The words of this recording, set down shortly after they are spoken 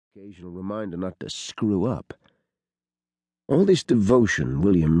occasional reminder not to screw up. All this devotion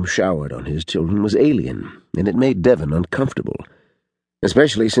William showered on his children was alien, and it made Devon uncomfortable,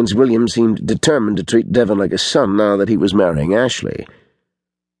 especially since William seemed determined to treat Devon like a son now that he was marrying Ashley.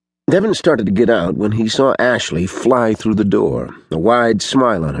 Devon started to get out when he saw Ashley fly through the door, a wide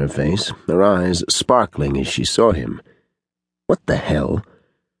smile on her face, her eyes sparkling as she saw him. What the hell?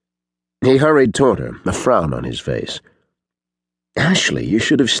 He hurried toward her, a frown on his face. "Ashley, you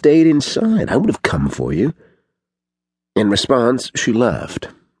should have stayed inside. I would have come for you." In response, she laughed,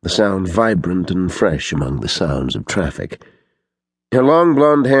 the sound vibrant and fresh among the sounds of traffic. Her long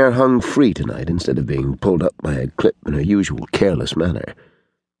blonde hair hung free tonight instead of being pulled up by a clip in her usual careless manner.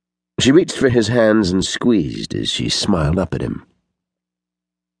 She reached for his hands and squeezed as she smiled up at him.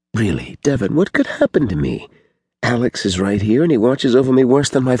 "Really, Devon, what could happen to me? Alex is right here, and he watches over me worse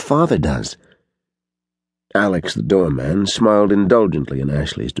than my father does." Alex, the doorman, smiled indulgently in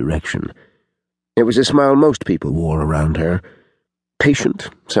Ashley's direction. It was a smile most people wore around her. Patient,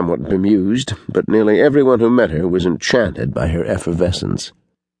 somewhat bemused, but nearly everyone who met her was enchanted by her effervescence.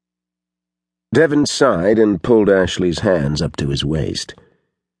 Devon sighed and pulled Ashley's hands up to his waist.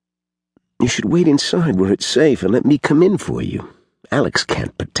 "You should wait inside where it's safe and let me come in for you. Alex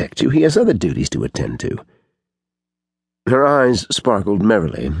can't protect you. He has other duties to attend to." Her eyes sparkled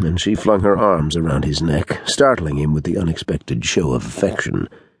merrily, and she flung her arms around his neck, startling him with the unexpected show of affection.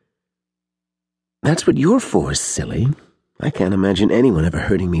 "That's what you're for, silly. I can't imagine anyone ever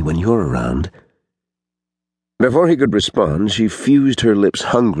hurting me when you're around." Before he could respond, she fused her lips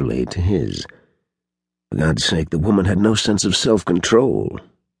hungrily to his. For God's sake, the woman had no sense of self-control.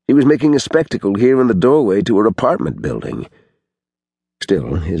 He was making a spectacle here in the doorway to her apartment building.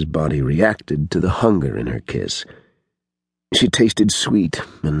 Still, his body reacted to the hunger in her kiss. She tasted sweet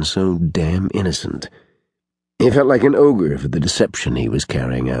and so damn innocent. He felt like an ogre for the deception he was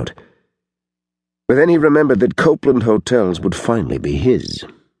carrying out. But then he remembered that Copeland Hotels would finally be his,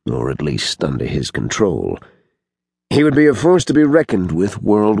 or at least under his control. He would be a force to be reckoned with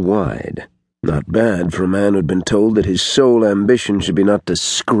worldwide. Not bad for a man who'd been told that his sole ambition should be not to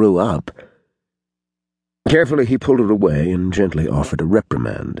screw up. Carefully he pulled her away and gently offered a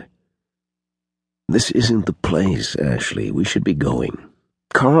reprimand. "This isn't the place, Ashley. We should be going.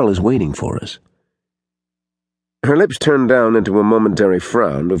 Carl is waiting for us." Her lips turned down into a momentary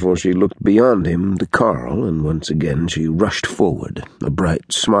frown before she looked beyond him to Carl, and once again she rushed forward, a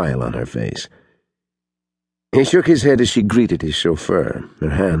bright smile on her face. He shook his head as she greeted his chauffeur,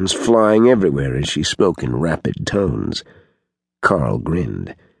 her hands flying everywhere as she spoke in rapid tones. Carl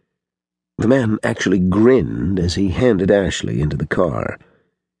grinned. The man actually grinned as he handed Ashley into the car.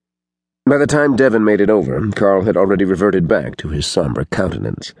 By the time Devon made it over, Carl had already reverted back to his somber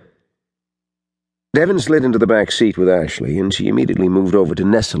countenance. Devon slid into the back seat with Ashley, and she immediately moved over to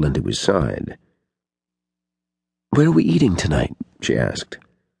nestle into his side. "Where are we eating tonight?" she asked.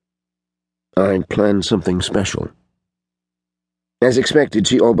 "I planned something special." As expected,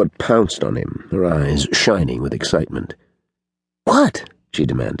 she all but pounced on him, her eyes shining with excitement. "What?" she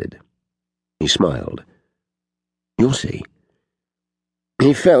demanded. He smiled. "You'll see."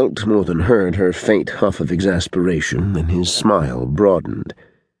 He felt, more than heard, her faint huff of exasperation, and his smile broadened.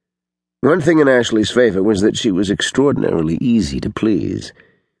 One thing in Ashley's favor was that she was extraordinarily easy to please.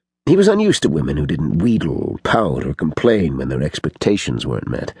 He was unused to women who didn't wheedle, pout, or complain when their expectations weren't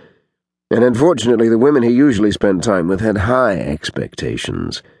met. And unfortunately, the women he usually spent time with had high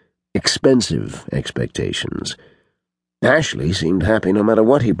expectations, expensive expectations. Ashley seemed happy no matter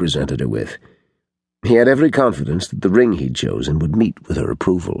what he presented her with. He had every confidence that the ring he'd chosen would meet with her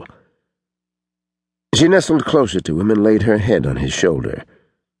approval. She nestled closer to him and laid her head on his shoulder.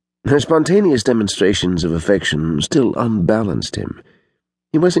 Her spontaneous demonstrations of affection still unbalanced him.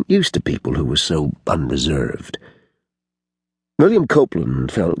 He wasn't used to people who were so unreserved. William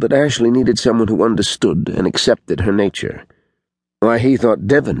Copeland felt that Ashley needed someone who understood and accepted her nature. Why he thought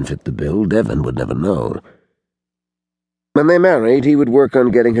Devon fit the bill, Devon would never know. When they married, he would work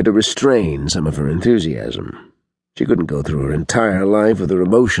on getting her to restrain some of her enthusiasm. She couldn't go through her entire life with her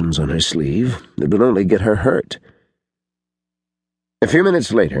emotions on her sleeve. It would only get her hurt. A few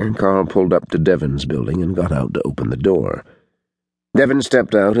minutes later, Carl pulled up to Devon's building and got out to open the door. Devon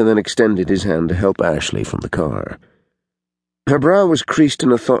stepped out and then extended his hand to help Ashley from the car. Her brow was creased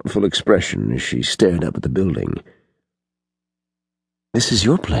in a thoughtful expression as she stared up at the building. "This is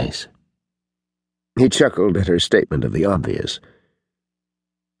your place." He chuckled at her statement of the obvious.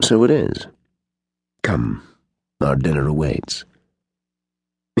 "So it is. Come, our dinner awaits."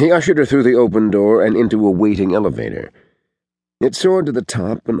 He ushered her through the open door and into a waiting elevator. It soared to the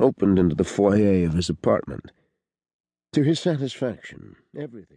top and opened into the foyer of his apartment. To his satisfaction, everything